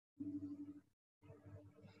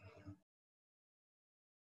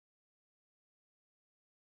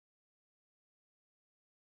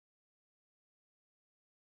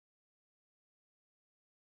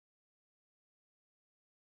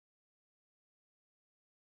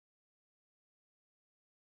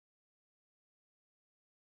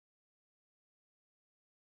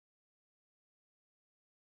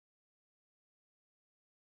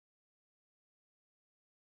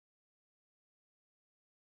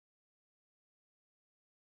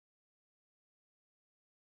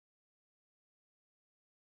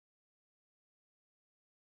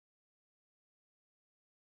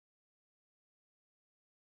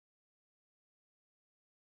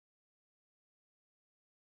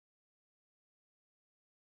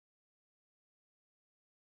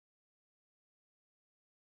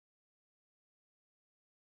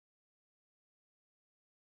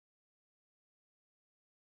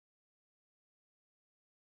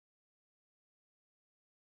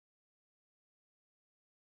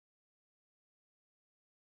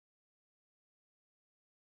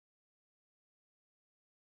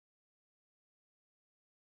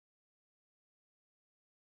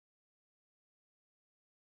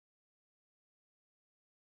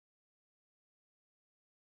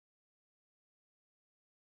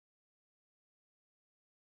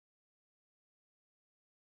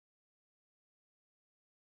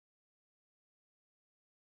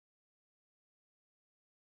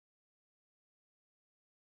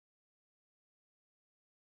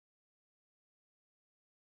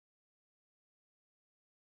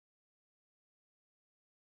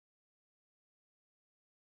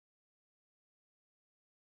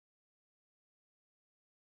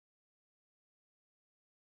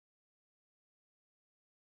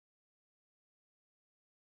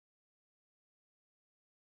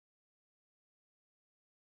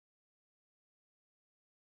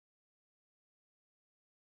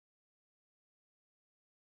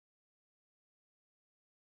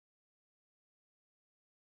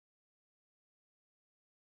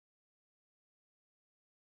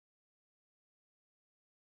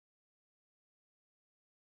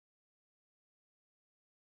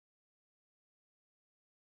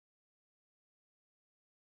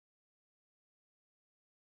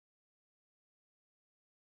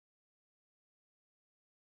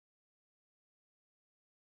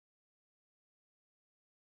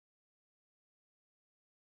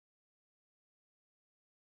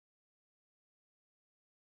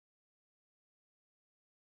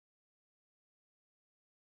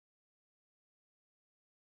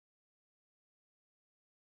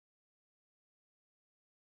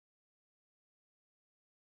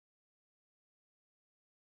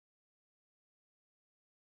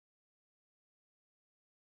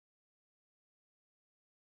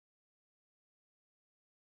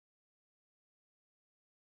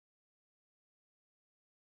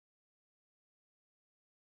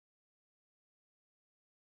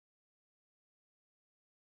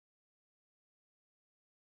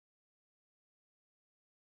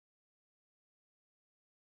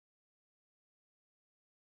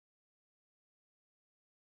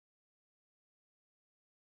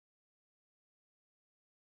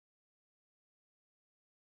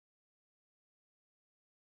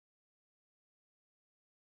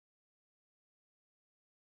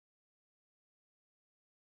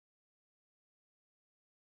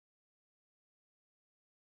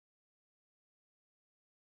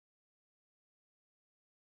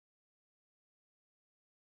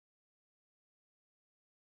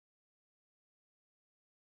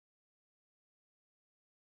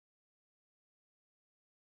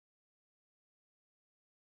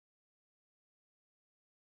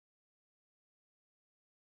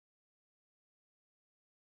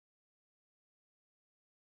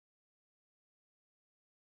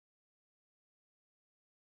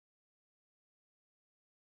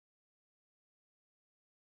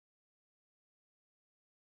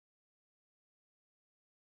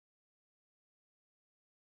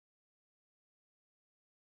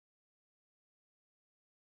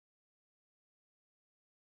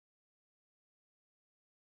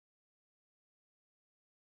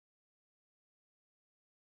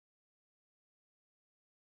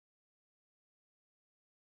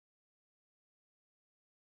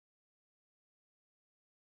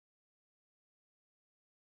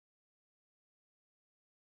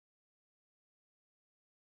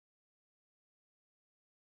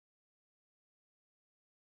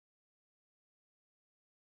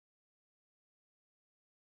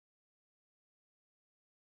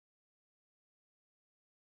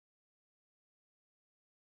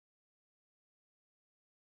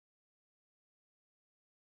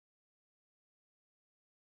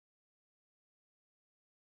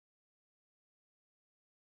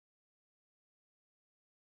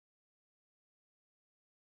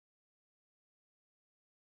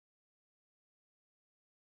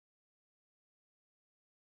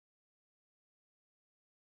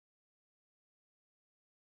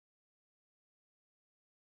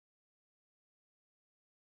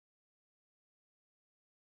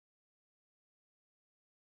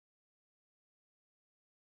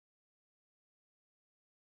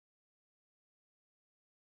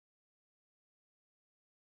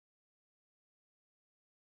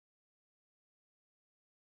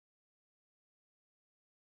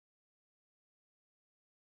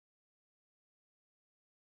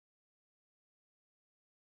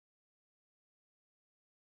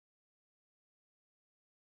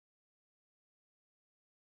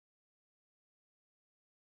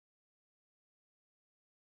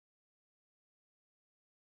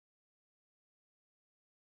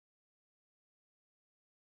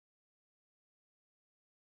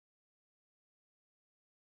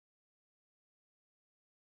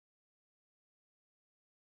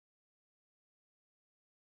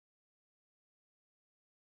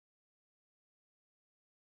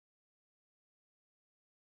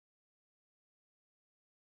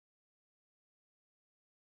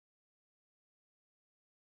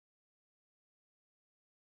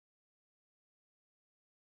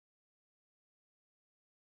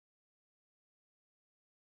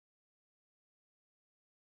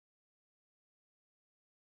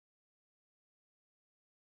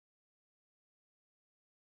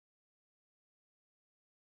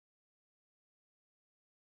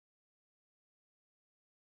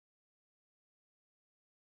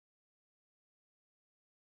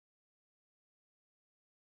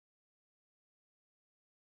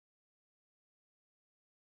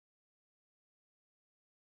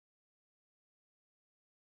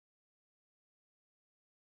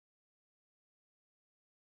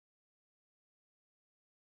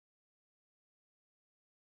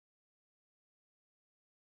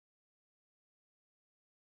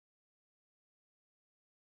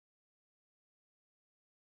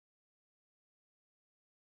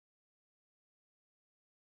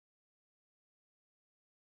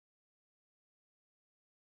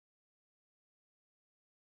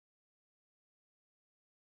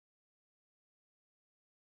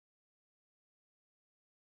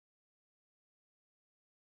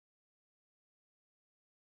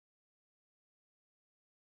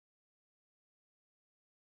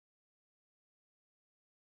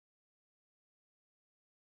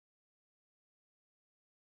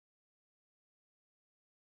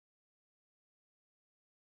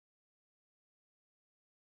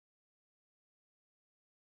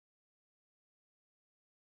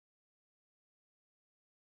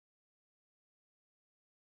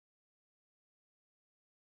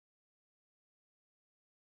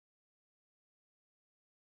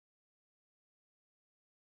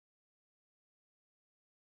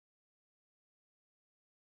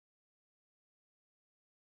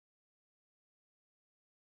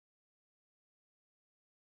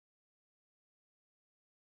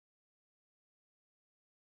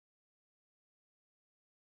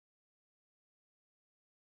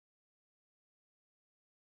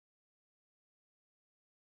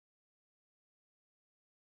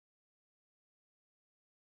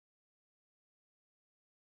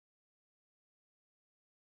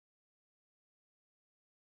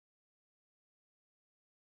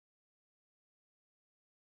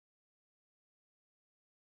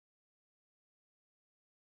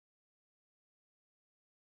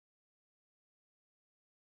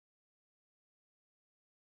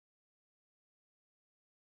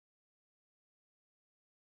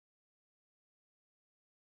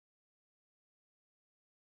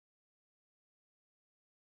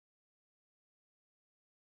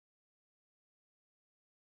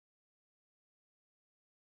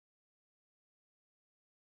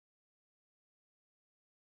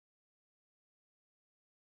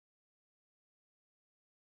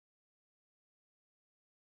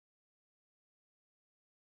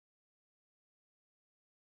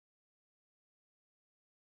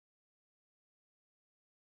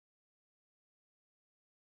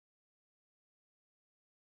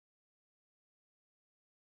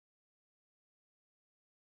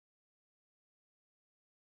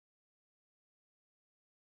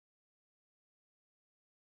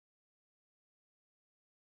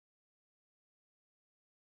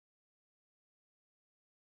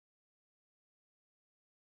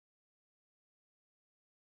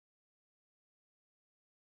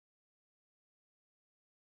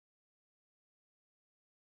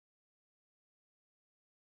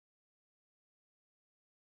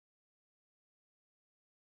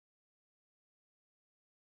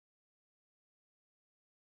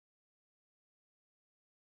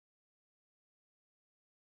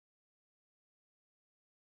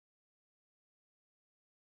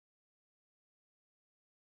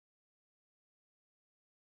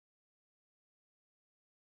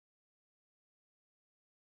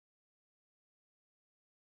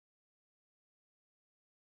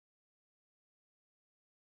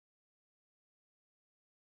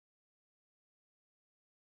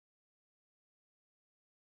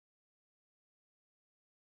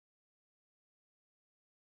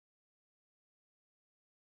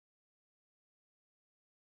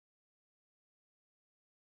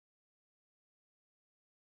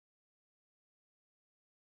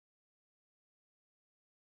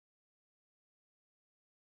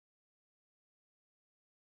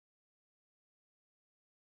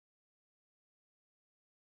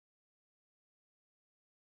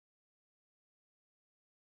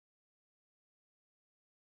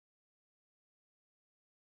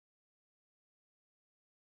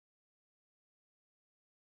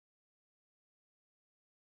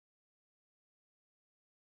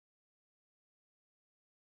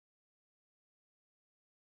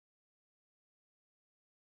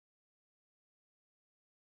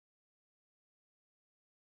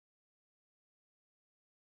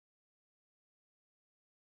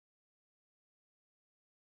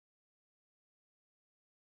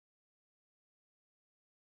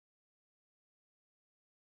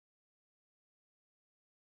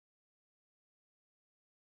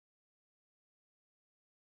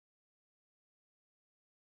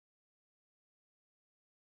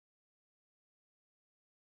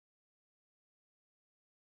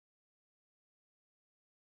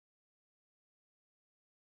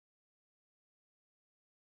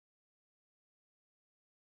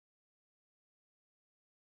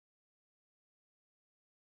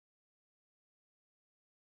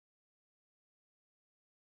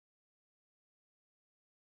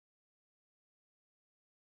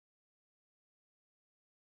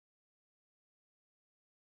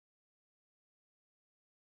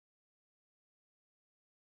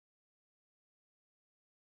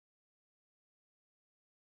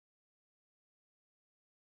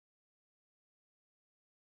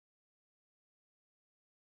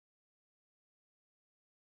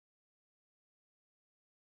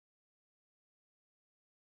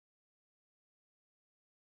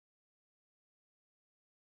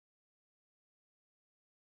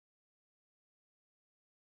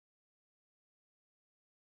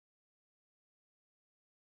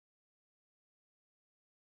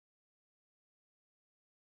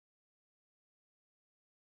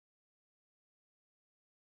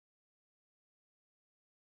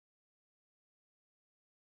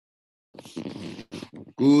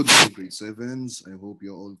Good morning, grade sevens. I hope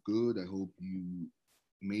you're all good. I hope you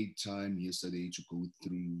made time yesterday to go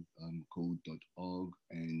through code.org,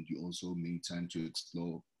 and you also made time to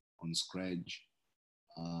explore on Scratch.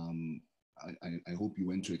 Um, I hope you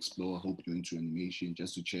went to explore. I hope you went to animation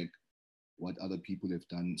just to check what other people have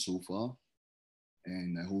done so far.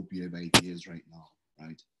 And I hope you have ideas right now,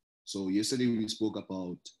 right? So yesterday we spoke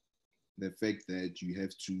about the fact that you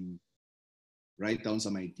have to write down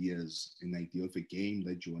some ideas, an idea of a game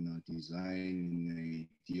that you want to design, an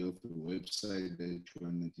idea of a website that you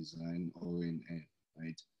want to design, or an app,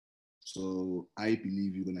 right? So I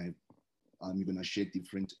believe you're gonna share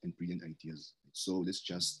different and brilliant ideas. So let's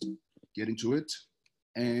just get into it.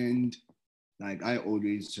 And like I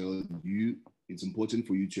always tell you, it's important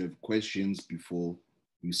for you to have questions before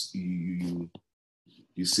you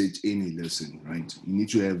sit in a lesson, right? You need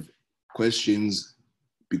to have questions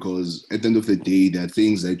because at the end of the day, there are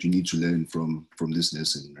things that you need to learn from this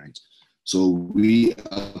lesson, right? So we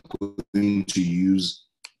are going to use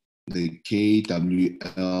the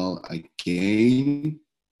KWL again.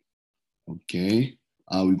 Okay.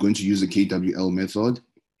 We're going to use the KWL method,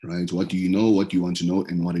 right? What do you know? What do you want to know?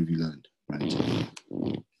 And what have you learned, right?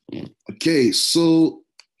 Okay. So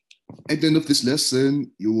at the end of this lesson,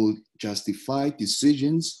 you will justify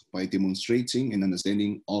decisions by demonstrating an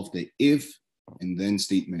understanding of the if and then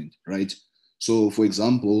statement, right? So, for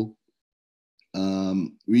example,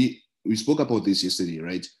 we spoke about this yesterday,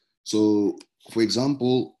 right? So, for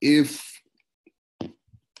example, if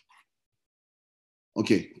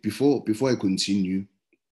okay, before I continue,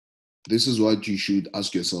 this is what you should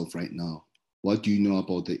ask yourself right now. What do you know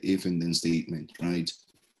about the if and then statement, right?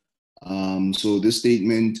 So this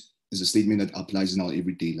statement is a statement that applies in our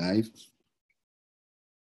everyday life.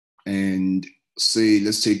 And say,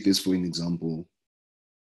 let's take this for an example.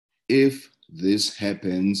 If this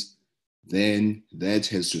happens, then that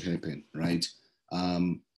has to happen, right?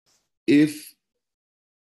 If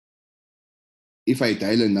I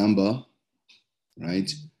dial a number, right,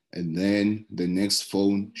 and then the next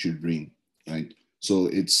phone should ring, right? So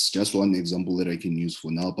it's just one example that I can use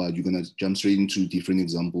for now, but you're gonna jump straight into different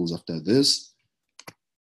examples after this.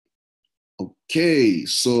 Okay,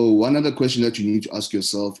 so one other question that you need to ask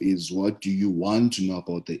yourself is, what do you want to know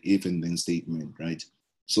about the if and then statement, right?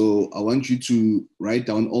 So I want you to write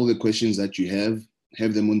down all the questions that you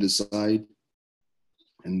have them on the side,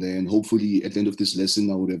 and then hopefully at the end of this lesson,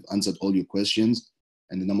 I would have answered all your questions.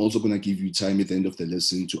 And then I'm also going to give you time at the end of the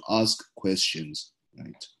lesson to ask questions,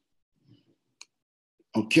 right?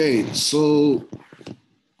 Okay, so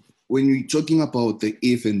when we're talking about the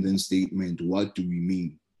if and then statement, what do we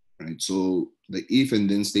mean, right? So the if and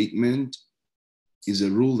then statement is a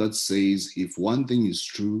rule that says if one thing is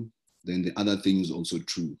true, then the other thing is also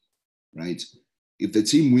true, right? If the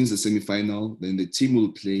team wins the semifinal, then the team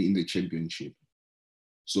will play in the championship.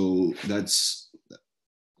 So that's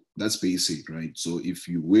basic, right? So if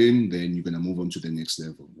you win, then you're gonna move on to the next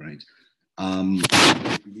level, right?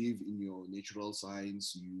 I believe in your natural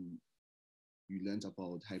science, you learned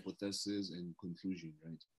about hypothesis and conclusion,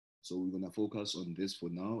 right? So we're gonna focus on this for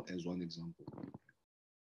now as one example.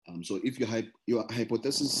 So if your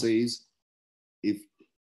hypothesis says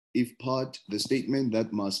if part the statement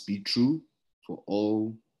that must be true for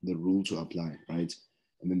all the rule to apply, right?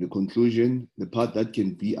 And then the conclusion, the part that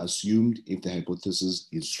can be assumed if the hypothesis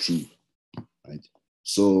is true, right?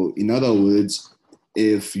 So in other words,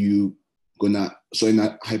 if you so in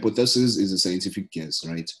a hypothesis is a scientific guess,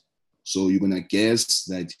 right? So you're gonna guess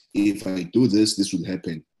that if I do this, this will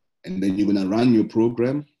happen. And then you're gonna run your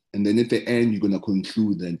program. And then at the end, you're gonna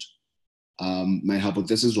conclude that my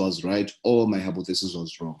hypothesis was right or my hypothesis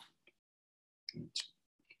was wrong.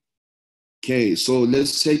 Okay, so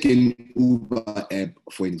let's take an Uber app,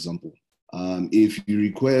 for example. If you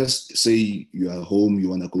request, say you are home, you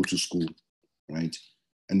want to go to school, right?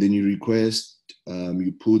 And then you request,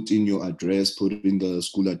 you put in your address, put in the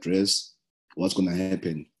school address, what's going to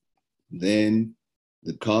happen? Then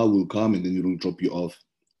the car will come and then it will drop you off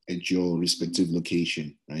at your respective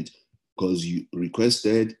location, right? Because you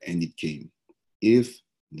requested and it came. If,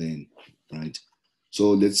 then, right?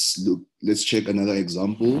 So let's check another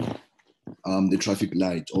example. The traffic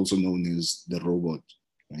light, also known as the robot,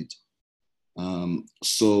 right?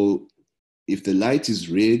 So if the light is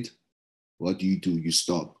red, what do? You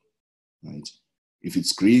stop, right? If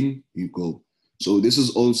it's green, you go. So this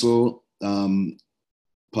is also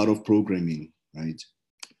part of programming, right?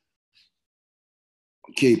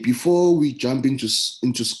 Okay, before we jump into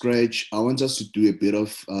Scratch, I want us to do a bit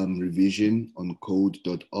of revision on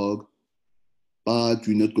code.org, but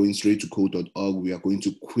we're not going straight to code.org. We are going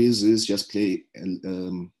to quizzes, just play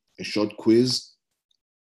a short quiz.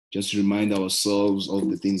 just remind ourselves of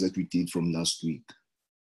the things that we did from last week.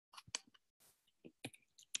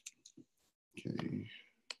 Okay,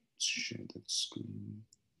 let's share that screen.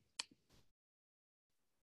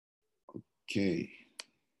 Okay.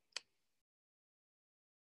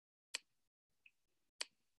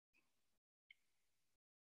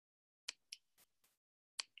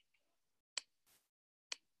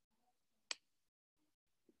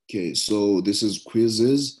 Okay, so this is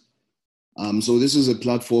quizzes. So this is a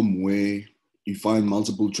platform where you find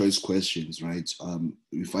multiple choice questions, right?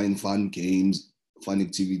 You find fun games, fun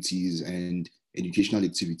activities, and educational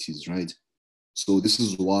activities, right? So this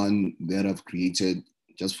is one that I've created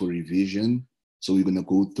just for revision. So we're gonna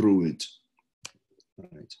go through it,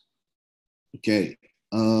 right? Okay.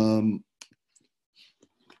 I'm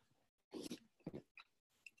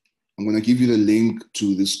gonna give you the link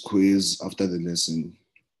to this quiz after the lesson.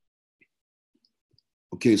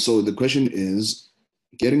 Okay, so the question is,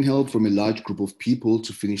 getting help from a large group of people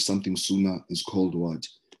to finish something sooner is called what?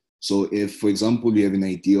 So if, for example, you have an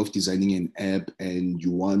idea of designing an app and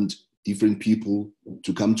you want different people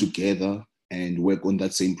to come together and work on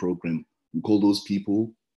that same program, we call those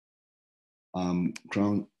people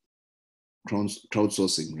crowdsourcing,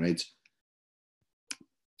 right?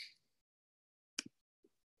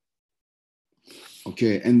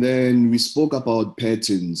 Okay, and then we spoke about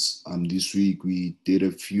patterns this week. We did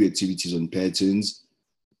a few activities on patterns,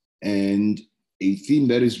 and a theme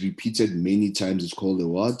that is repeated many times is called a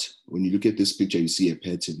what? When you look at this picture, you see a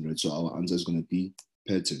pattern, right? So our answer is going to be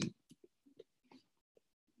pattern.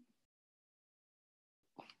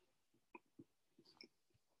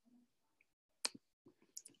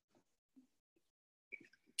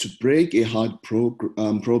 To break a hard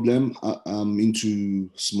problem into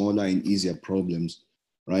smaller and easier problems,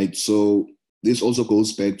 right? So this also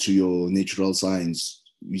goes back to your natural science.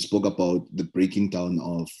 We spoke about the breaking down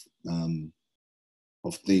of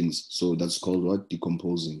things. So that's called what?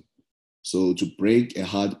 Decomposing. So to break a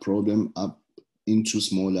hard problem up into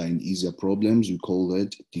smaller and easier problems, we call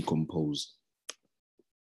it decompose.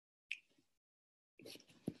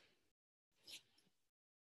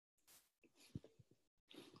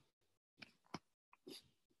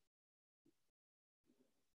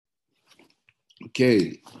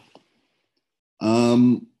 Okay.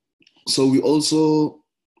 So we also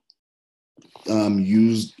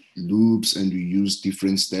used loops and we use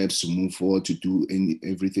different steps to move forward to do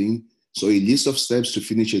everything. So a list of steps to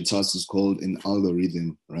finish a task is called an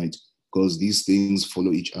algorithm, right? Because these things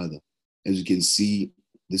follow each other. As you can see,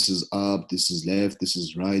 this is up, this is left, this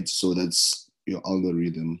is right. So that's your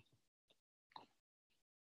algorithm.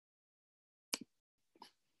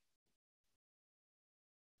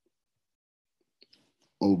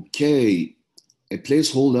 Okay, a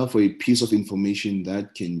placeholder for a piece of information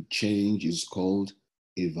that can change is called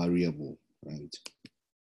a variable, right?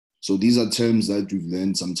 So these are terms that we've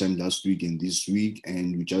learned sometime last week and this week,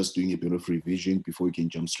 and we're just doing a bit of revision before we can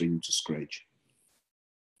jump straight into Scratch.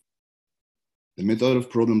 The method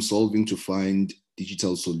of problem solving to find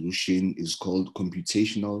digital solution is called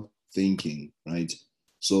computational thinking, right?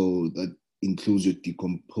 So that includes your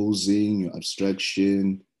decomposing, your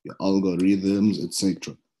abstraction, your algorithms,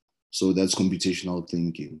 etc. So that's computational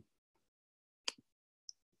thinking.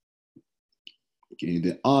 Okay,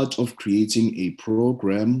 the art of creating a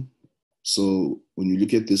program. So when you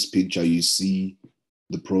look at this picture, you see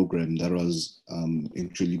the program that was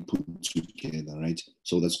actually put together, right?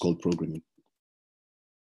 So that's called programming.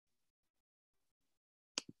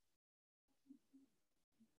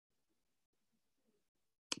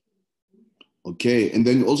 Okay, and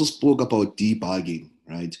then we also spoke about debugging,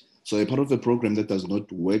 right? So a part of a program that does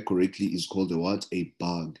not work correctly is called a what? A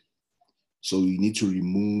bug. So you need to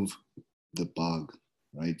remove the bug,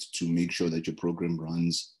 right? To make sure that your program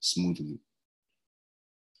runs smoothly.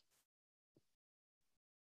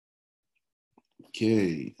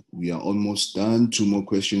 Okay, we are almost done. 2 more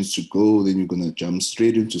questions to go. Then you're gonna jump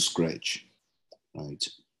straight into Scratch, right?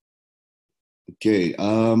 Okay,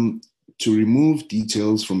 to remove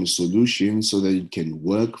details from a solution so that it can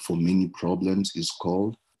work for many problems is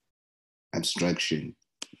called abstraction.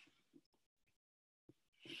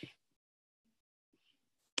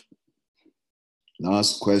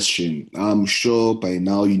 Last question. I'm sure by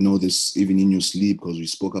now you know this even in your sleep because we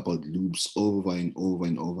spoke about loops over and over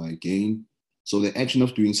and over again. So the action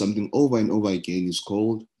of doing something over and over again is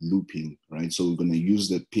called looping, right? So we're going to use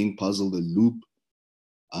the ping puzzle, the loop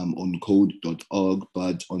on code.org,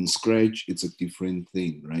 but on Scratch, it's a different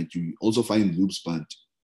thing, right? You also find loops, but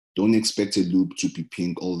don't expect a loop to be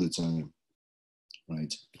ping all the time,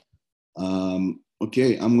 right?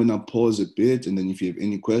 Okay, I'm gonna pause a bit, and then if you have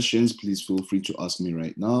any questions, please feel free to ask me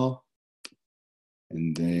right now.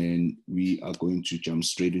 And then we are going to jump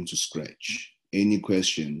straight into Scratch. Any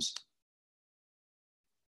questions?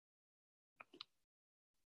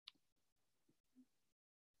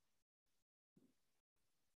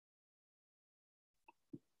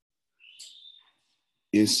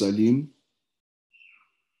 Is Salim?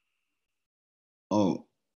 Oh,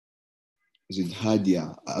 is it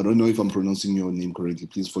Hadia? I don't know if I'm pronouncing your name correctly.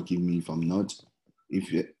 Please forgive me if I'm not.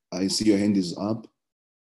 If I see your hand is up.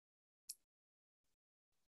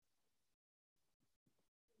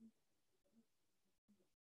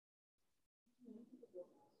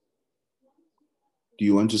 Do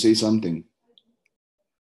you want to say something?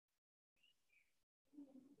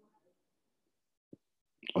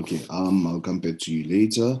 Okay, I'll come back to you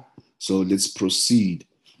later. So let's proceed.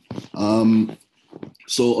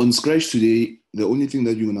 So on Scratch today, the only thing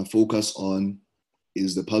that you're gonna focus on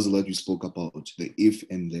is the puzzle that we spoke about, the if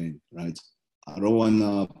and then, right? I don't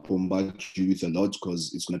wanna bombard you with a lot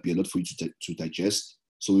because it's gonna be a lot for you to digest.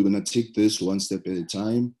 So we're gonna take this one step at a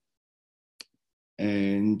time.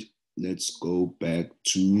 And let's go back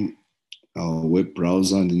to our web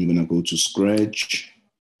browser, and then you're gonna go to Scratch.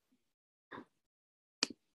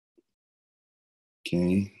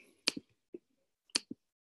 Okay.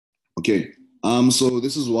 Okay. So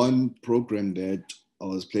this is one program that I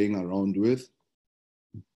was playing around with.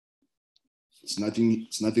 It's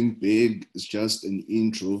nothing big. It's just an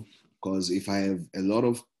intro, because if I have a lot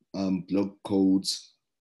of block codes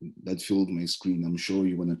that filled my screen, I'm sure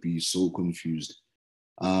you're gonna be so confused.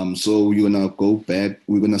 So you're gonna go back.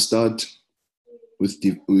 We're gonna start with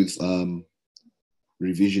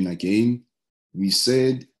revision again. We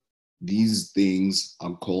said these things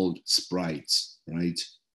are called sprites, right?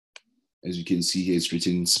 As you can see here, it's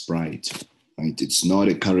written sprite, right? It's not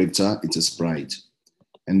a character, it's a sprite.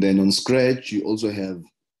 And then on Scratch, you also have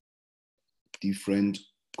different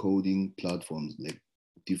coding platforms, like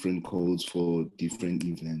different codes for different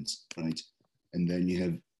events, right? And then you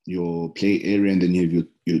have your play area, and then you have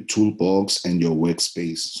your toolbox and your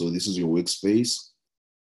workspace. So this is your workspace.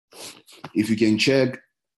 If you can check,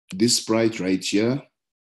 this sprite right here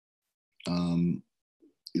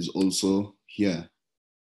is also here,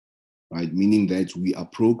 right? Meaning that we are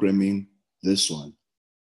programming this one.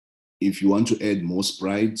 If you want to add more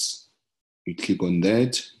sprites, you click on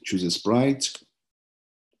that, choose a sprite,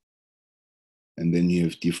 and then you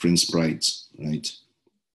have different sprites, right?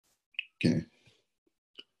 Okay.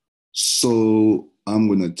 So I'm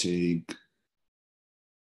gonna take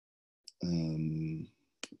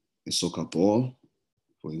a soccer ball,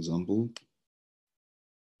 for example,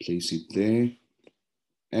 place it there.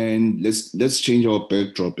 And let's change our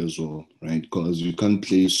backdrop as well, right? Because you can't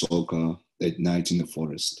play soccer at night in the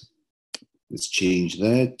forest. Let's change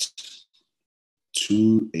that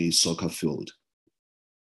to a soccer field.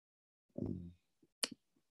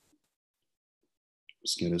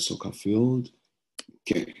 Let's get a soccer field.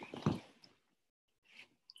 Okay.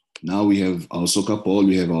 Now we have our soccer ball,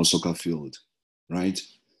 we have our soccer field, right?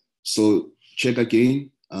 So check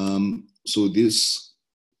again. So this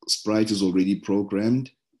sprite is already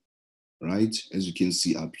programmed, right? As you can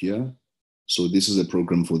see up here. So this is a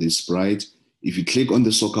program for this sprite. If you click on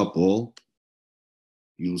the soccer ball,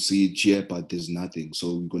 you'll see it here, but there's nothing.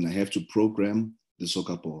 So we're gonna have to program the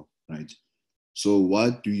soccer ball, right? So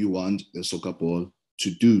what do you want the soccer ball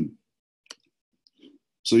to do?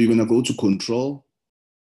 So you're gonna go to control,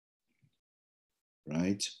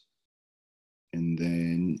 right? And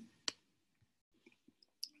then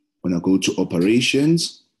gonna go to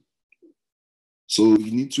operations. So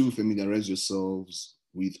you need to familiarize yourselves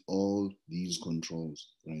with all these controls,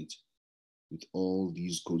 right? With all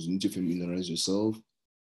these codes, you need to familiarize yourself.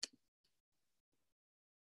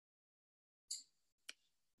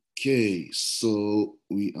 Okay, so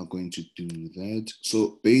we are going to do that.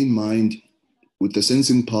 So bear in mind, with the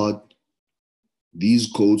sensing part,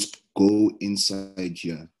 these codes go inside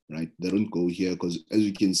here, right? They don't go here because, as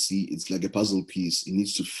you can see, it's like a puzzle piece. It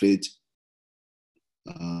needs to fit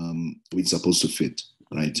where it's supposed to fit,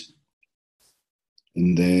 right?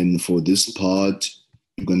 And then for this part,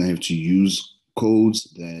 you're gonna have to use codes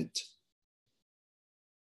that,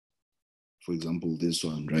 for example, this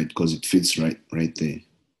one, right? Because it fits right there.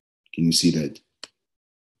 Can you see that?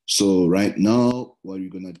 So right now, what you're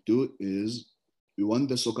gonna do is we want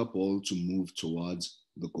the soccer ball to move towards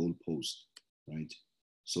the goal post, right?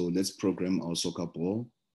 So let's program our soccer ball.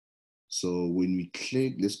 So when we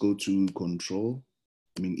click, let's go to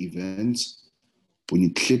events. When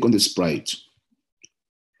you click on the sprite,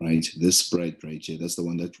 right? This sprite right here, that's the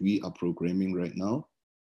one that we are programming right now.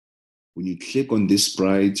 when you click on this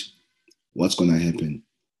sprite, what's going to happen?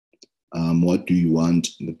 What do you want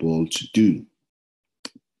the ball to do?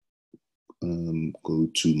 Go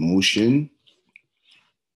to motion.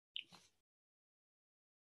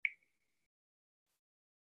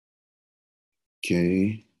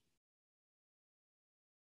 Okay.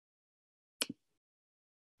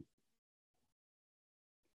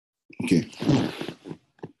 Okay.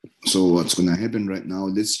 So what's going to happen right now?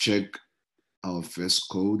 Let's check our first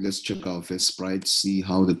code. Let's check our first sprite, see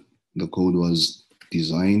how the code was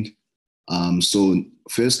designed. So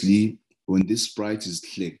firstly, when this sprite is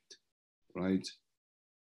clicked, right?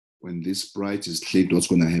 When this sprite is clicked, what's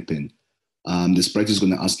going to happen? The sprite is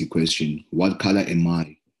going to ask a question, what color am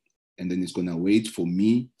I? And then it's going to wait for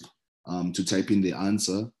me to type in the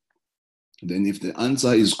answer. Then if the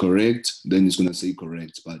answer is correct, then it's going to say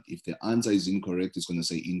correct. But if the answer is incorrect, it's going to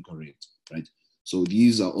say incorrect, right? So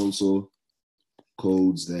these are also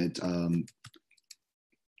codes that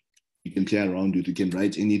you can play around with. You can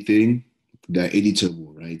write anything. They're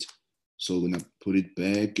editable, right? So I'm going to put it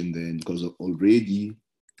back, and then because already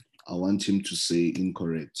I want him to say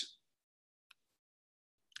incorrect,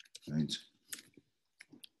 right?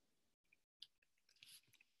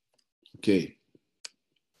 Okay.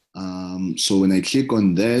 So when I click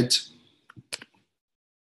on that,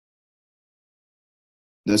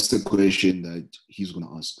 that's the question that he's going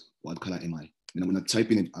to ask. What color am I? And I'm going to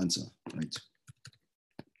type in an answer, right?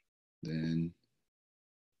 Then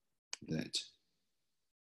that.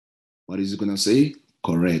 What is it going to say?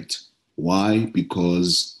 Correct. Why?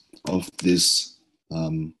 Because of this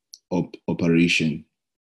operation.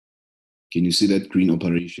 Can you see that green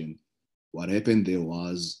operation? What happened there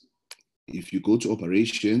was, if you go to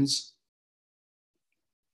operations,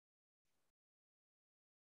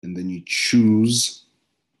 and then you choose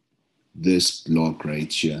this block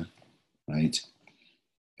right here, right?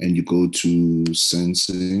 And you go to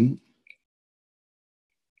sensing.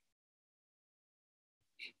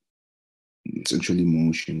 It's actually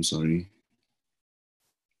motion, sorry.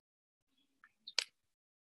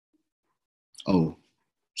 Oh,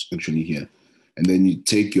 it's actually here. And then you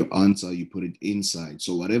take your answer, you put it inside.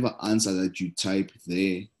 So whatever answer that you type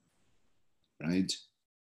there, right,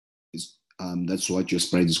 is that's what your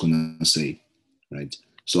sprite is gonna say, right?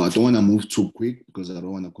 So I don't want to move too quick because I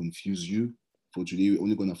don't want to confuse you. For today, we're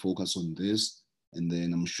only gonna focus on this, and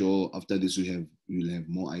then I'm sure after this you'll have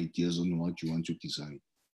more ideas on what you want to design.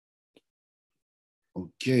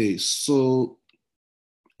 Okay, so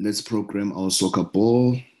let's program our soccer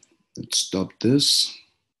ball. Let's stop this.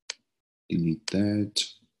 Delete that.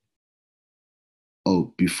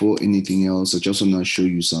 Oh, before anything else, I just want to show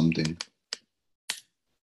you something.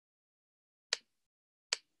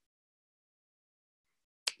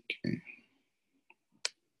 Okay.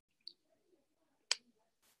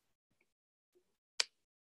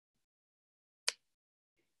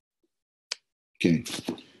 Okay.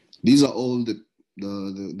 These are all the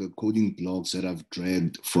coding blocks that I've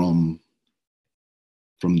dragged from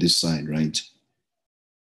this side, right?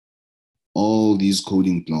 All these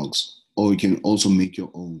coding blocks, or you can also make your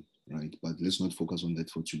own, right? But let's not focus on that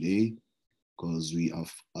for today because we are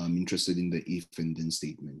interested in the if and then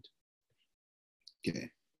statement. Okay.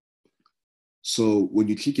 So when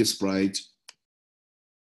you click a sprite,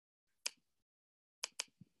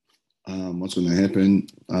 what's going to happen?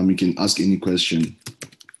 You can ask any question.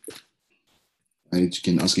 Right? You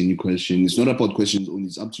can ask any question. It's not about questions only.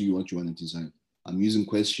 It's up to you what you want to design. I'm using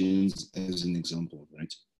questions as an example,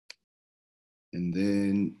 right? And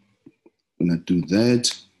then when I do that,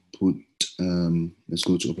 put, let's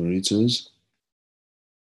go to operators.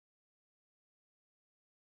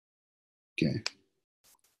 Okay,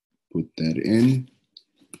 put that in.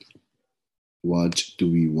 What do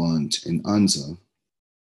we want? An answer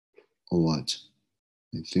or what?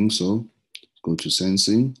 I think so. Go to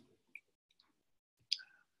sensing.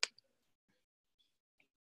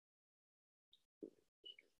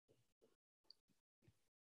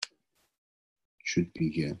 Should be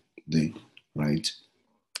here, there, right?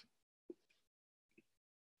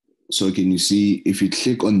 So can you see, if you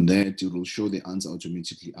click on that, it will show the answer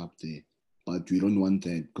automatically up there. But we don't want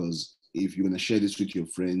that because if you're gonna share this with your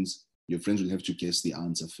friends will have to guess the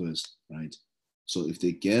answer first, right? So if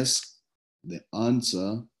they guess the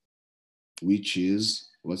answer, which is,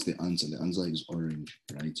 what's the answer? The answer is orange,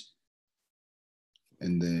 right?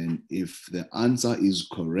 And then if the answer is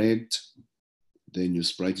correct, then your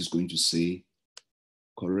sprite is going to say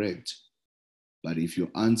correct. But if your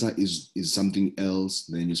answer is something else,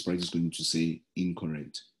 then your sprite is going to say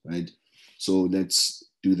incorrect, right? So let's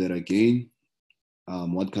do that again.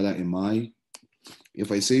 What color am I?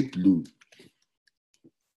 If I say blue,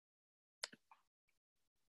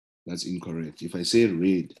 that's incorrect. If I say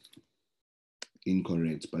red,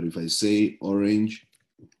 incorrect. But if I say orange,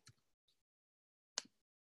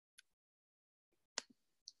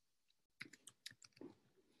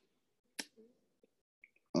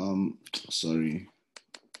 sorry,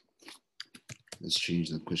 let's change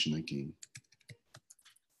that question again.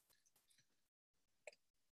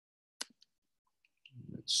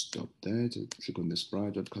 Let's stop that. Click on the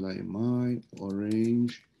sprite. What color am I?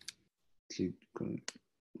 Orange. Click on,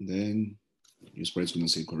 then your sprite's gonna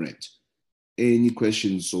say correct. Any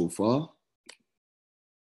questions so far?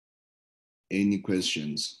 Any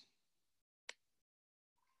questions?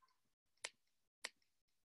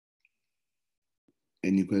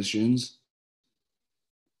 Any questions?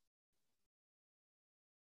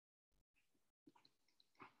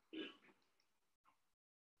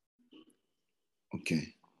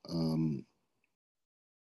 Okay.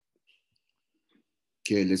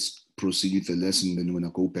 Okay, let's proceed with the lesson. Then we're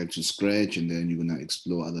gonna go back to Scratch and then you're gonna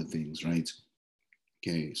explore other things, right?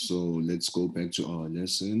 Okay, so let's go back to our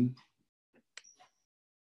lesson.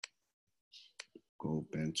 Go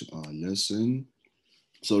back to our lesson.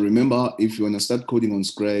 So remember, if you wanna start coding on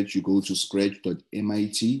Scratch, you go to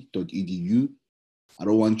scratch.mit.edu. I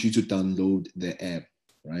don't want you to download the app,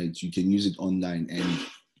 right? You can use it online and,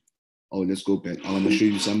 oh, let's go back. I wanna show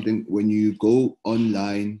you something. When you go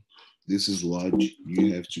online, this is what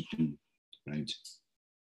you have to do, right?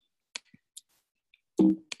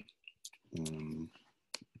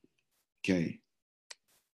 Okay,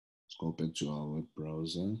 let's go back to our web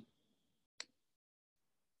browser.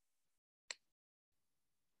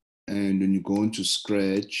 And when you go into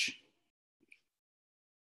Scratch,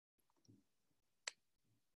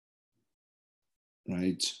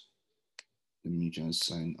 right? Let me just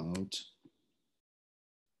sign out.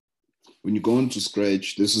 When you go into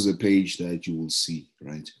Scratch, this is a page that you will see,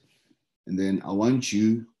 right? And then I want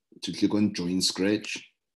you to click on Join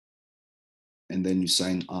Scratch, and then you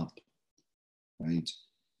sign up, right?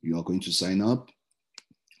 You are going to sign up.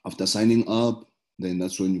 After signing up, then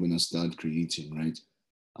that's when you're gonna start creating, right?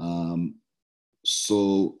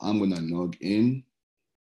 So I'm gonna log in.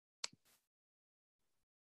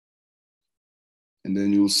 And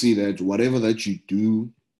then you'll see that whatever that you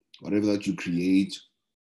do, whatever that you create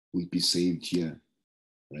will be saved here,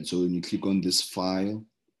 right? So when you click on this file,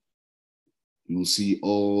 you'll see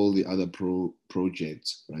all the other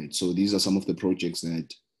projects, right? So these are some of the projects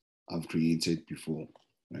that I've created before,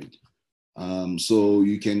 right? So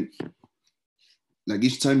you can, like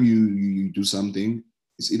each time you do something,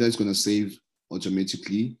 it's either it's gonna save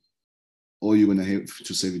automatically or you're gonna have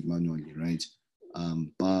to save it manually, right?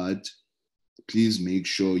 But please make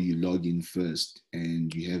sure you log in first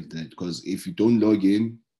and you have that, because if you don't log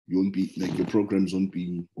in, you won't be, like, your programs won't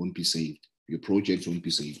be saved, your projects won't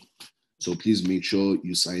be saved. So please make sure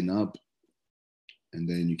you sign up and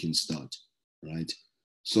then you can start, right?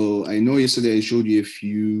 So I know yesterday I showed you a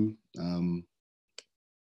few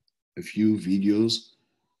videos.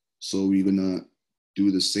 So we're gonna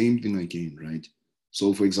do the same thing again, right?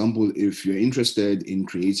 So for example, if you're interested in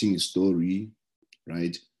creating a story,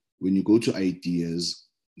 right? When you go to ideas,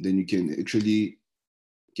 then you can actually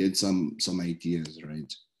get some ideas,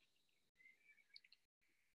 right?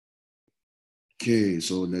 Okay,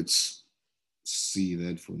 so let's see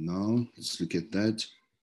that for now. Let's look at that.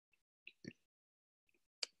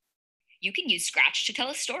 You can use Scratch to tell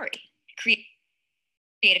a story, create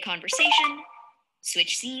a conversation,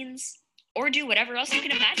 switch scenes, or do whatever else you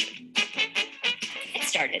can imagine. Get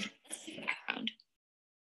started. Let's pick a background.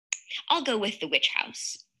 I'll go with the witch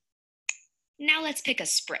house. Now let's pick a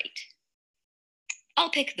sprite. I'll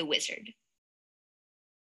pick the wizard.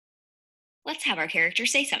 Let's have our character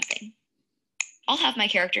say something. I'll have my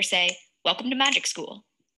character say, "Welcome to Magic School."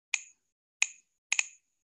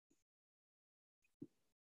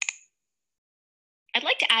 I'd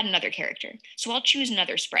like to add another character, so I'll choose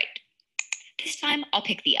another sprite. This time, I'll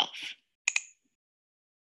pick the elf.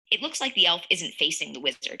 It looks like the elf isn't facing the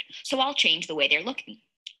wizard, so I'll change the way they're looking.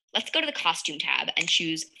 Let's go to the costume tab and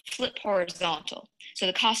choose flip horizontal. So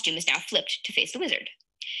the costume is now flipped to face the wizard.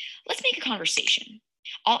 Let's make a conversation.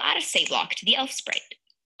 I'll add a say block to the elf sprite.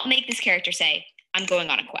 I'll make this character say, "I'm going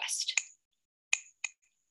on a quest."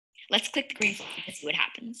 Let's click the green flag to see what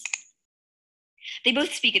happens. They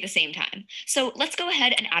both speak at the same time. So let's go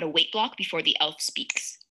ahead and add a wait block before the elf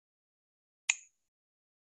speaks.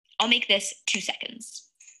 I'll make this 2 seconds.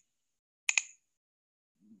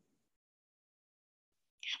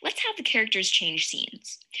 Let's have the characters change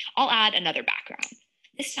scenes. I'll add another background.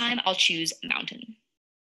 This time I'll choose mountain.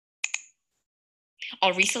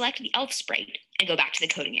 I'll reselect the elf sprite and go back to the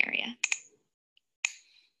coding area.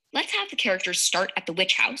 Let's have the characters start at the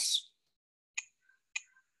witch house,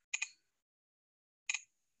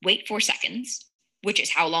 wait 4 seconds, which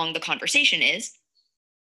is how long the conversation is,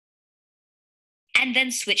 and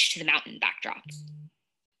then switch to the mountain backdrop.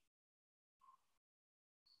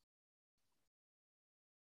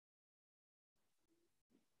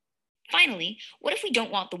 Finally, what if we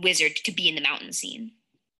don't want the wizard to be in the mountain scene?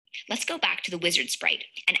 Let's go back to the wizard sprite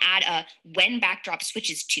and add a when backdrop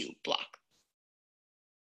switches to block.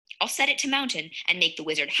 I'll set it to mountain and make the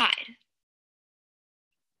wizard hide.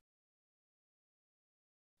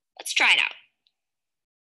 Let's try it out.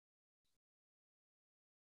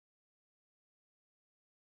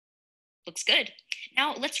 Looks good.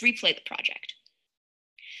 Now let's replay the project.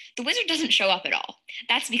 The wizard doesn't show up at all.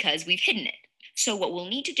 That's because we've hidden it. So what we'll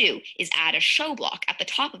need to do is add a show block at the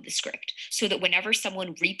top of the script so that whenever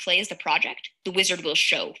someone replays the project, the wizard will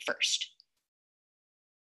show first.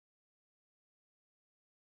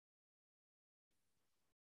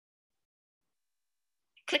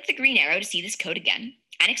 Click the green arrow to see this code again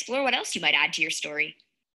and explore what else you might add to your story.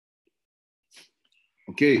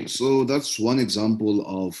 Okay, so that's one example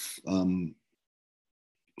of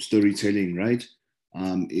storytelling, right?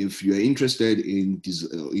 If you're interested in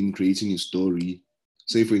creating a story,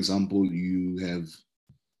 say for example, you have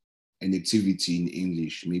an activity in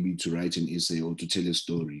English, maybe to write an essay or to tell a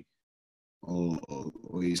story or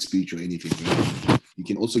a speech or anything, right? You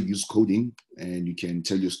can also use coding and you can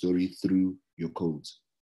tell your story through your codes,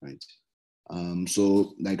 right?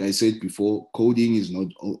 So like I said before, coding is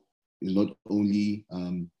not only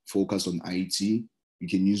focused on IT. You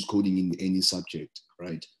can use coding in any subject,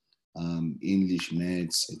 right? English,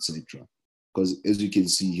 maths, etc. Because as you can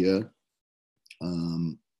see here,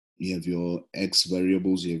 you have your X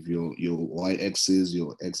variables, you have your Y axis,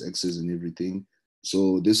 your X axis and everything.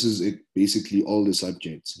 So this is basically all the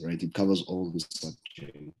subjects, right? It covers all the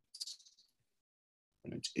subjects.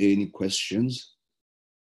 Right. Any questions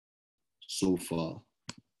so far?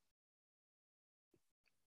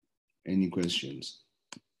 Any questions?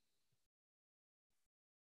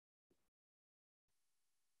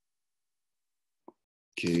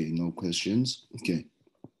 Okay, no questions. Okay.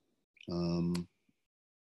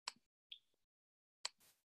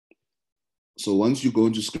 So once you go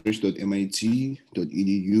to scratch.mit.edu,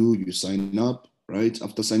 you sign up, right?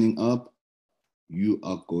 After signing up, you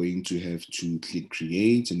are going to have to click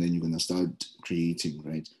create, and then you're going to start creating,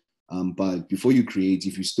 right? But before you create,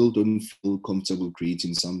 if you still don't feel comfortable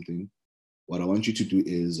creating something, what I want you to do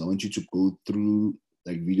is I want you to go through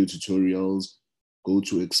like video tutorials, go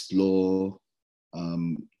to explore,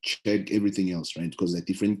 check everything else, right? Because there are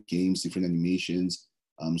different games, different animations.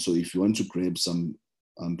 So if you want to grab some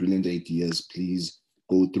brilliant ideas, please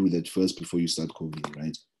go through that first before you start coding,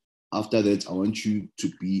 right? After that, I want you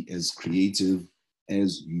to be as creative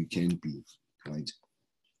as you can be, right?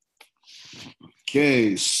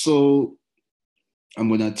 Okay, so I'm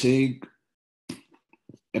gonna take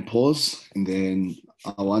a pause and then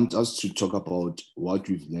I want us to talk about what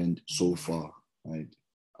we've learned so far, right?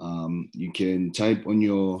 You can type on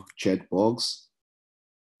your chat box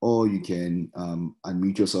or you can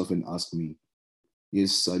unmute yourself and ask me.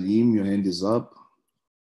 Yes, Salim, your hand is up.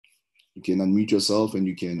 You can unmute yourself and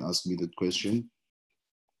you can ask me that question.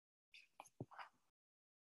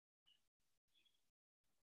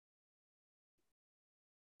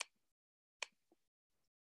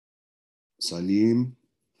 Salim.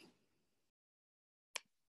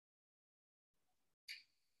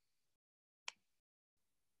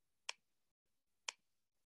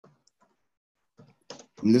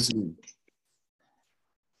 I'm listening.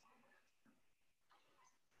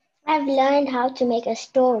 I've learned how to make a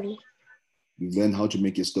story. You've learned how to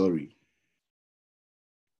make a story.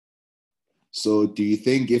 So do you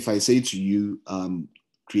think if I say to you,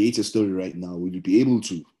 create a story right now, will you be able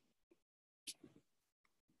to?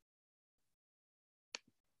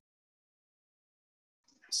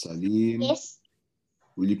 Salim? Yes.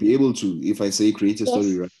 Will you be able to if I say create a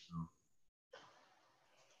story right now?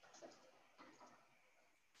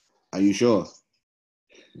 Are you sure?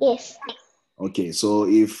 Yes. Okay, so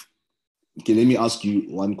let me ask you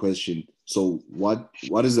one question. So what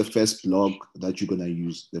is the first block that you're gonna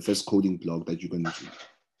use? The first coding block that you're gonna use?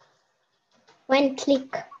 One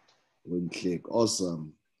click. One click.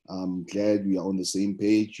 Awesome. I'm glad we are on the same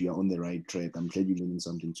page. You are on the right track. I'm glad you're learning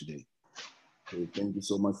something today. Okay, thank you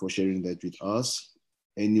so much for sharing that with us.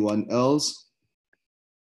 Anyone else?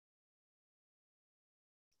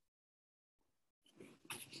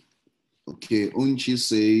 Okay, Unchi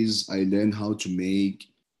says, I learned how to make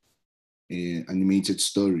an animated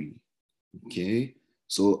story. Okay,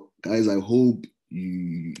 so guys, I hope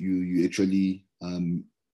you actually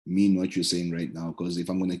mean what you're saying right now. Because if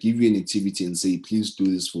I'm going to give you an activity and say, please do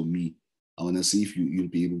this for me, I want to see if you'll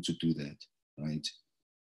be able to do that, right?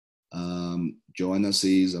 Joanna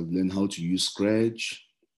says, I've learned how to use Scratch.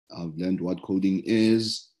 I've learned what coding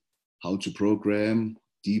is, how to program,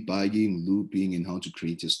 debugging, looping, and how to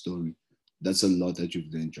create a story. That's a lot that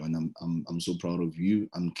you've learned, John. I'm so proud of you.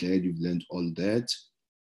 I'm glad you've learned all that.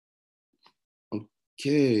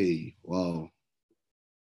 Okay, wow.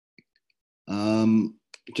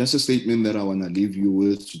 Just a statement that I want to leave you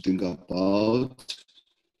with to think about,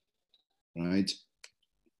 right?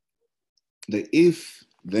 The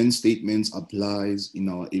if-then statements applies in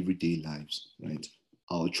our everyday lives, right?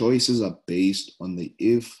 Our choices are based on the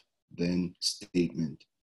if-then statement,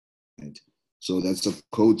 right? So that's a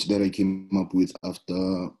quote that I came up with after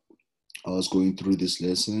I was going through this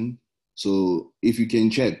lesson. So if you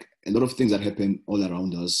can check, a lot of things that happen all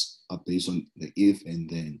around us are based on the if and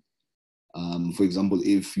then. For example,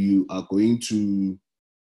 if you are going to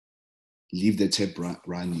leave the tap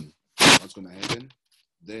running, what's going to happen?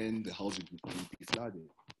 Then the house will be flooded.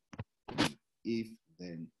 If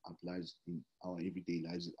then applies in our everyday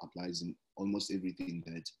lives, it applies in almost everything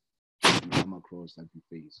that we come across, that we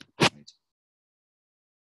face, right?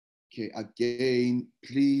 Okay, again,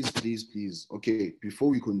 please. Okay, before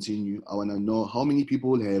we continue, I want to know how many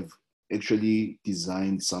people have actually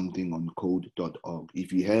designed something on code.org.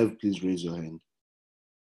 If you have, please raise your hand.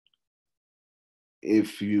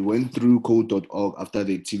 If you went through code.org after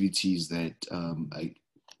the activities that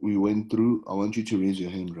we went through, I want you to raise your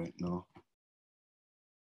hand right now.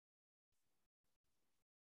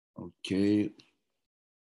 Okay.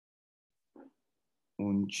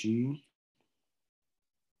 Onchi.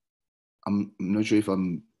 I'm not sure if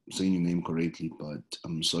I'm saying your name correctly, but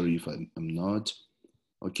I'm sorry if I'm not.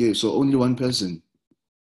 Okay, so only one person.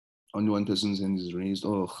 Only one person's hand is raised.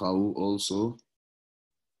 Oh, Khao also.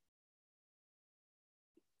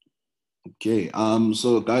 Okay,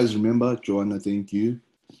 so guys, remember, Joanna, thank you.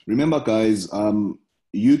 Remember, guys,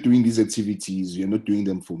 you doing these activities, you're not doing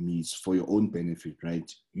them for me, it's for your own benefit,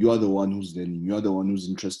 right? You are the one who's learning, you are the one who's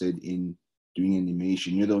interested in doing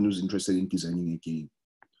animation, you're the one who's interested in designing a game.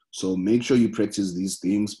 So make sure you practice these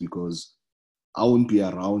things, because I won't be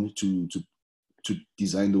around to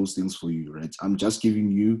design those things for you, right? I'm just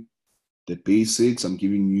giving you the basics, I'm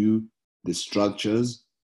giving you the structures,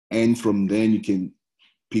 and from then you can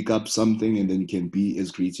pick up something, and then you can be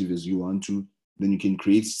as creative as you want to. Then you can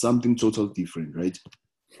create something totally different, right?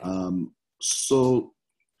 So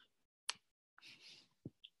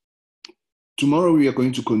tomorrow we are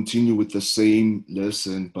going to continue with the same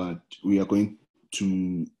lesson, but we are going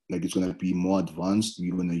to, like, it's going to be more advanced.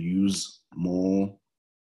 We're going to use more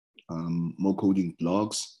coding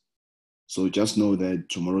blocks. So just know that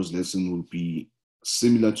tomorrow's lesson will be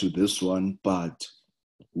similar to this one, but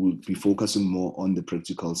we'll be focusing more on the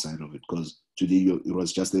practical side of it, because today it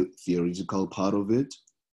was just the theoretical part of it.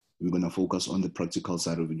 We're going to focus on the practical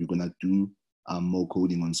side of it. You're going to do more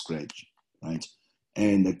coding on Scratch, right?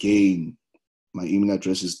 And again, my email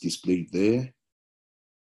address is displayed there.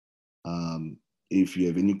 If you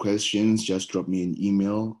have any questions, just drop me an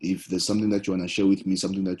email. If there's something that you want to share with me,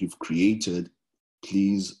 something that you've created,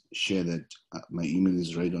 please share that. My email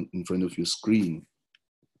is right in front of your screen.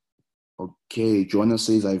 Okay, Joanna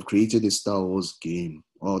says, I've created a Star Wars game.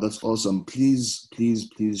 Oh, that's awesome. Please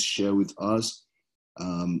share with us.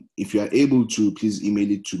 If you are able to, please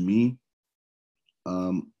email it to me.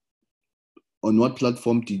 On what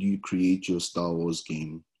platform did you create your Star Wars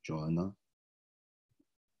game, Joanna?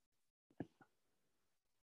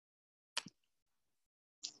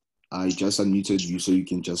 I just unmuted you so you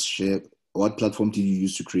can just share. What platform did you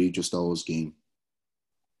use to create your Star Wars game?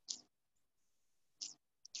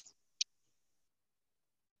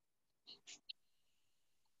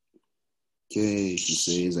 Okay, she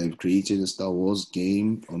says, I've created a Star Wars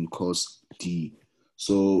game on course D.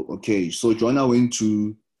 So, okay, so Joanna went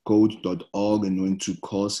to code.org and went to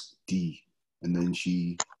course D. And then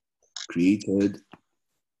she created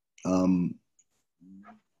a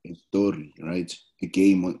story, right? A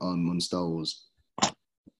game on Star Wars.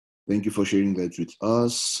 Thank you for sharing that with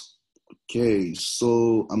us. Okay,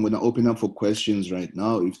 so I'm going to open up for questions right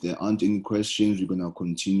now. If there aren't any questions, we're going to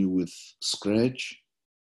continue with Scratch.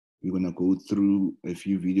 We're going to go through a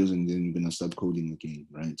few videos and then we're going to start coding again,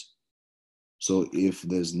 right? So if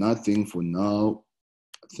there's nothing for now,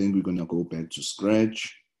 I think we're going to go back to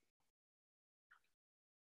Scratch.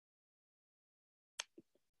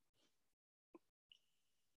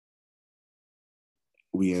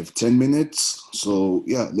 We have 10 minutes. So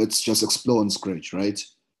yeah, let's just explore on Scratch, right?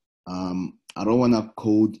 I don't want to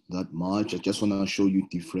code that much. I just want to show you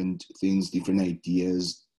different things, different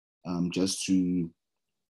ideas just to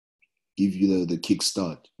give you the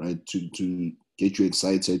kickstart, right? To get you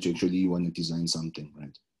excited to actually want to design something,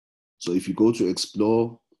 right? So if you go to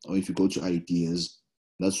explore or if you go to ideas,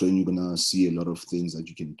 that's when you're gonna see a lot of things that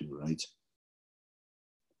you can do, right?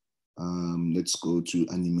 Let's go to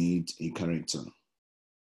animate a character,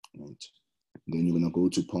 right? Then you're gonna go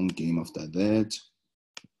to Pong game after that.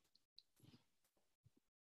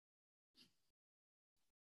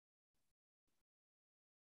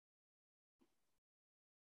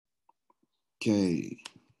 Okay.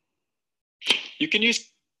 You can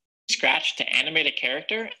use Scratch to animate a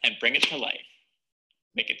character and bring it to life.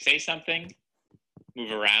 Make it say something,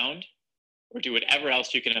 move around, or do whatever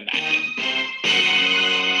else you can imagine.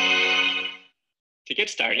 To get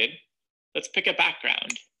started, let's pick a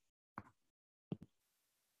background.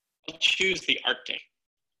 I'll choose the Arctic.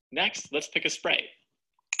 Next, let's pick a sprite.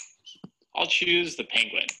 I'll choose the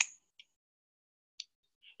penguin.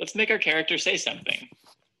 Let's make our character say something.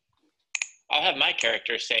 I'll have my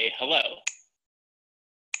character say hello.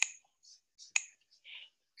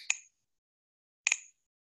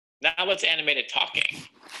 Now let's animate it talking.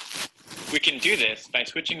 We can do this by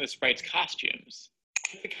switching the sprite's costumes.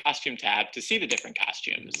 Click the costume tab to see the different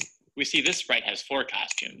costumes. We see this sprite has 4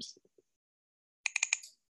 costumes.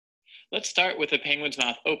 Let's start with the penguin's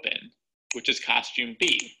mouth open, which is costume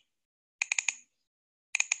B.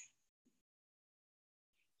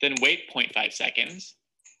 Then wait 0.5 seconds.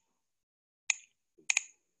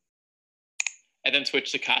 And then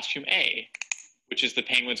switch to costume A, which is the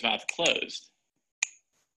penguin's mouth closed.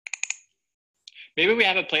 Maybe we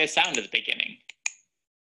have it play a sound at the beginning.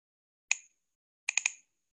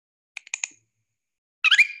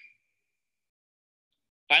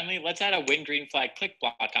 Finally, let's add a win green flag click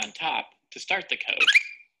block on top to start the code.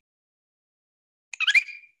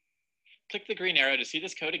 Click the green arrow to see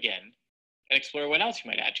this code again and explore what else you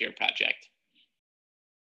might add to your project.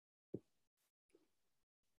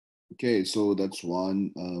 Okay, so that's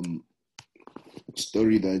one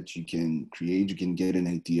story that you can create, you can get an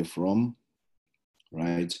idea from,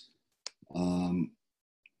 right?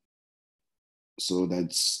 So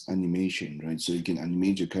that's animation, right? So you can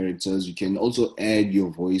animate your characters. You can also add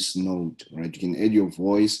your voice note, right? You can add your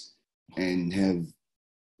voice and have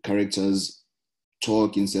characters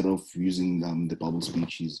talk instead of using the bubble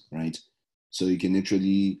speeches, right? So you can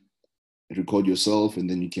actually record yourself and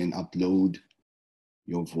then you can upload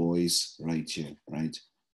your voice right here, right?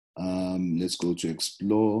 Let's go to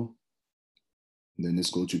explore. Then let's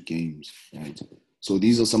go to games, right? So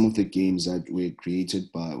these are some of the games that were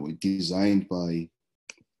designed by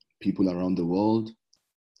people around the world.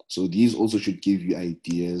 So these also should give you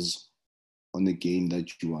ideas on the game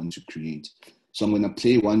that you want to create. So I'm gonna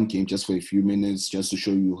play one game just for a few minutes, just to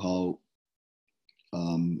show you how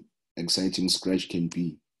exciting Scratch can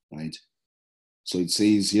be, right? So it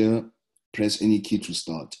says here, press any key to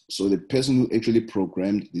start. So the person who actually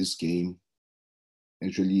programmed this game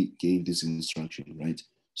actually gave this instruction, right?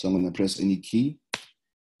 So I'm gonna press any key,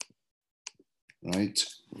 right?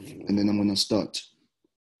 And then I'm gonna start.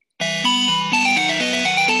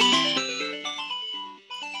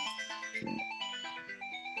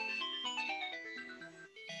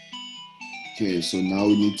 Okay, so now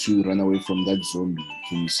we need to run away from that zombie.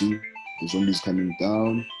 Can you see? The zombie is coming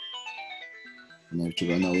down. And I have to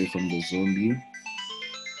run away from the zombie.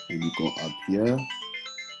 Maybe go up here.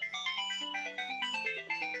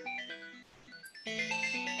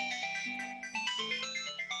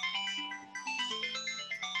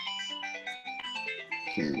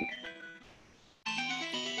 Okay.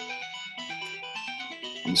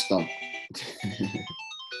 I'm stuck.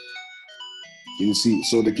 You can see,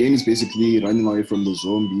 so the game is basically running away from the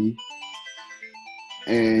zombie.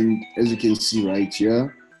 And as you can see right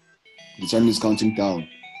here, the time is counting down.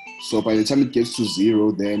 So by the time it gets to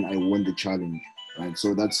 0, then I won the challenge, right?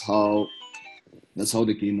 So that's how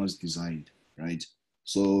the game was designed, right?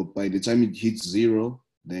 So by the time it hits 0,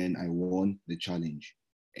 then I won the challenge.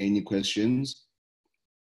 Any questions?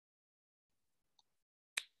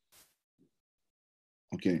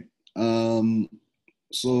 Okay.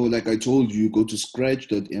 So like I told you, go to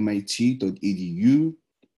scratch.mit.edu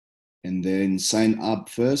and then sign up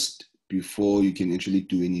first before you can actually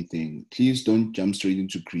do anything. Please don't jump straight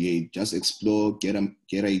into create. Just explore, get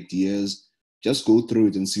ideas, just go through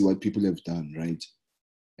it and see what people have done, right?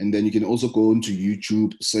 And then you can also go into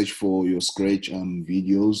YouTube, search for your Scratch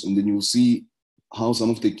videos, and then you'll see how some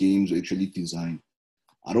of the games are actually designed.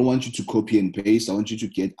 I don't want you to copy and paste. I want you to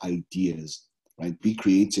get ideas, right? Be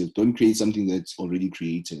creative. Don't create something that's already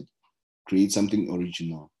created. Create something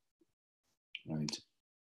original, right?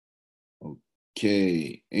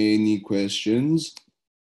 Okay, any questions?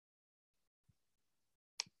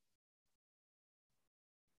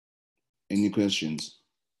 Any questions?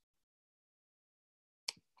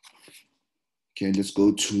 Okay, let's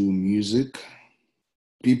go to music.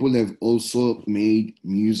 People have also made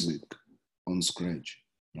music on Scratch,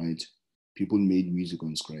 right? People made music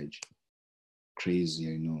on Scratch.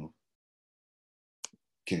 Crazy, I know.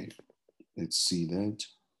 Okay, let's see that.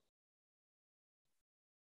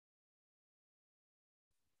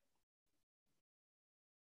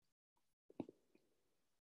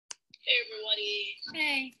 Hey, everybody.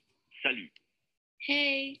 Hey. Salut.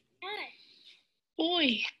 Hey. Hi.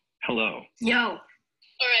 Boy. Hello. Yo. All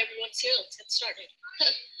right, everyone's here. Let's get started.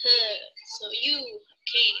 So you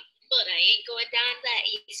came, but I ain't going down that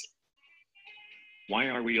easy. Why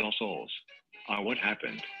are we all souls? What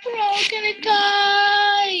happened? We're all gonna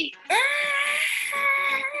die.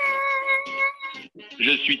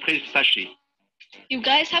 Je suis très fâché. You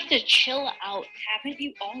guys have to chill out. Haven't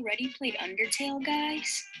you already played Undertale,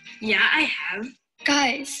 guys? Yeah, I have.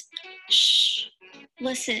 Guys, shh.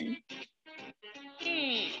 Listen.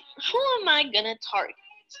 Who am I gonna target?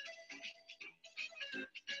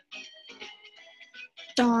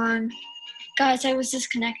 Darn. Guys, I was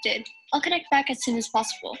disconnected. I'll connect back as soon as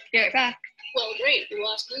possible. Be right back. Well, great. We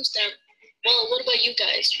lost news then. Well, what about you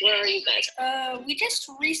guys? Where are you guys? We just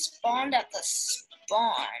respawned at the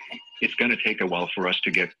spawn. It's gonna take a while for us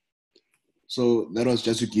to get. So that was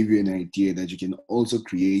just to give you an idea that you can also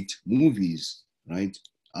create movies, right?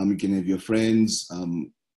 You can have your friends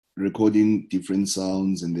recording different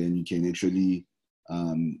sounds, and then you can actually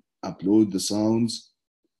upload the sounds,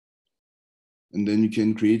 and then you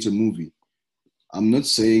can create a movie. I'm not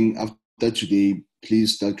saying after today,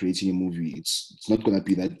 please start creating a movie. It's not going to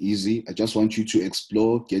be that easy. I just want you to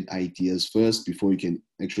explore, get ideas first before you can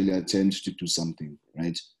actually attempt to do something,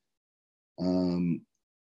 right?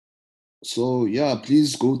 So yeah,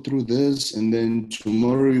 please go through this, and then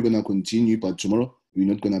tomorrow we're going to continue, but tomorrow we're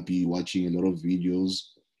not going to be watching a lot of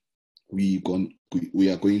videos. We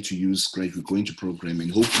are going to use Scratch, we're going to program,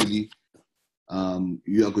 and hopefully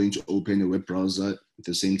you are going to open a web browser at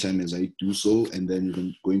the same time as I do so, and then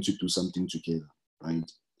you're going to do something together, right?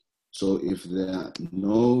 So if there are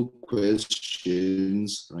no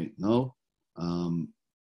questions right now,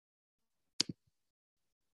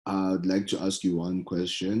 I'd like to ask you one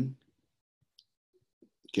question.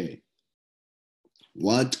 Okay.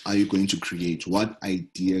 What are you going to create? What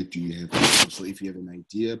idea do you have? So if you have an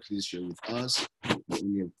idea, please share with us. We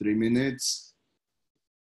only have 3 minutes.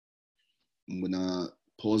 I'm gonna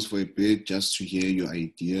pause for a bit just to hear your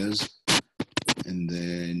ideas. And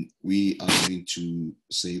then we are going to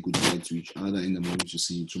say goodbye to each other, and I'm going to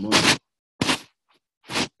see you tomorrow.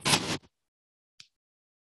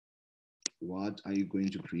 What are you going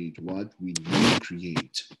to create? What will you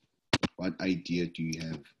create? What idea do you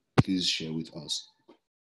have? Please share with us.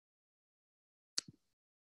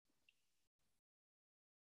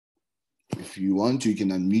 If you want to, you can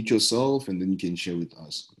unmute yourself and then you can share with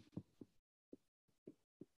us.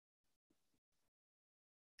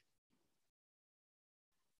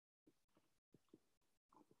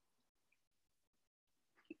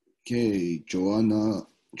 Okay,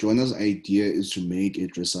 Joanna's idea is to make a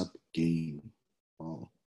dress-up game. Wow,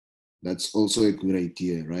 that's also a good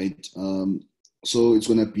idea, right? So it's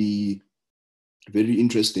gonna be very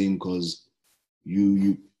interesting because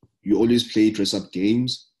you always play dress-up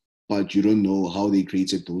games, but you don't know how they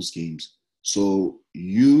created those games. So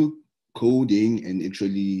you coding and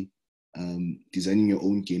actually designing your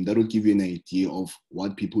own game, that will give you an idea of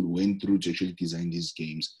what people went through to actually design these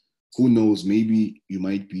games. Who knows, maybe you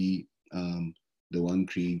might be the one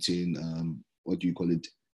creating, what do you call it?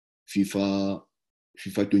 FIFA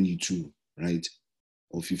 22, right?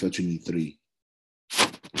 Or FIFA 23.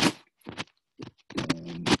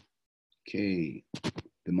 Okay,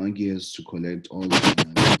 the monkey has to collect all the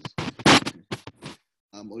bananas.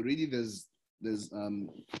 Already there's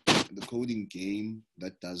the coding game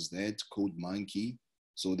that does that, Code Monkey.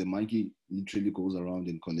 So the monkey literally goes around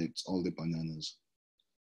and collects all the bananas.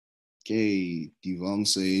 Okay, Devon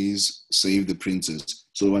says, save the princess.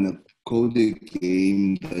 So you want to code a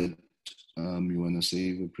game that you want to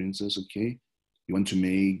save a princess, okay? You want to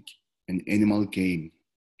make an animal game.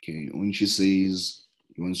 Okay, Onchi says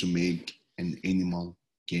you want to make an animal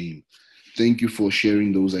game. Thank you for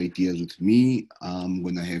sharing those ideas with me. I'm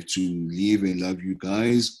going to have to leave and love you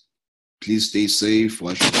guys. Please stay safe,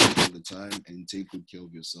 wash your hands all the time, and take good care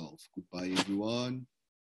of yourself. Goodbye, everyone.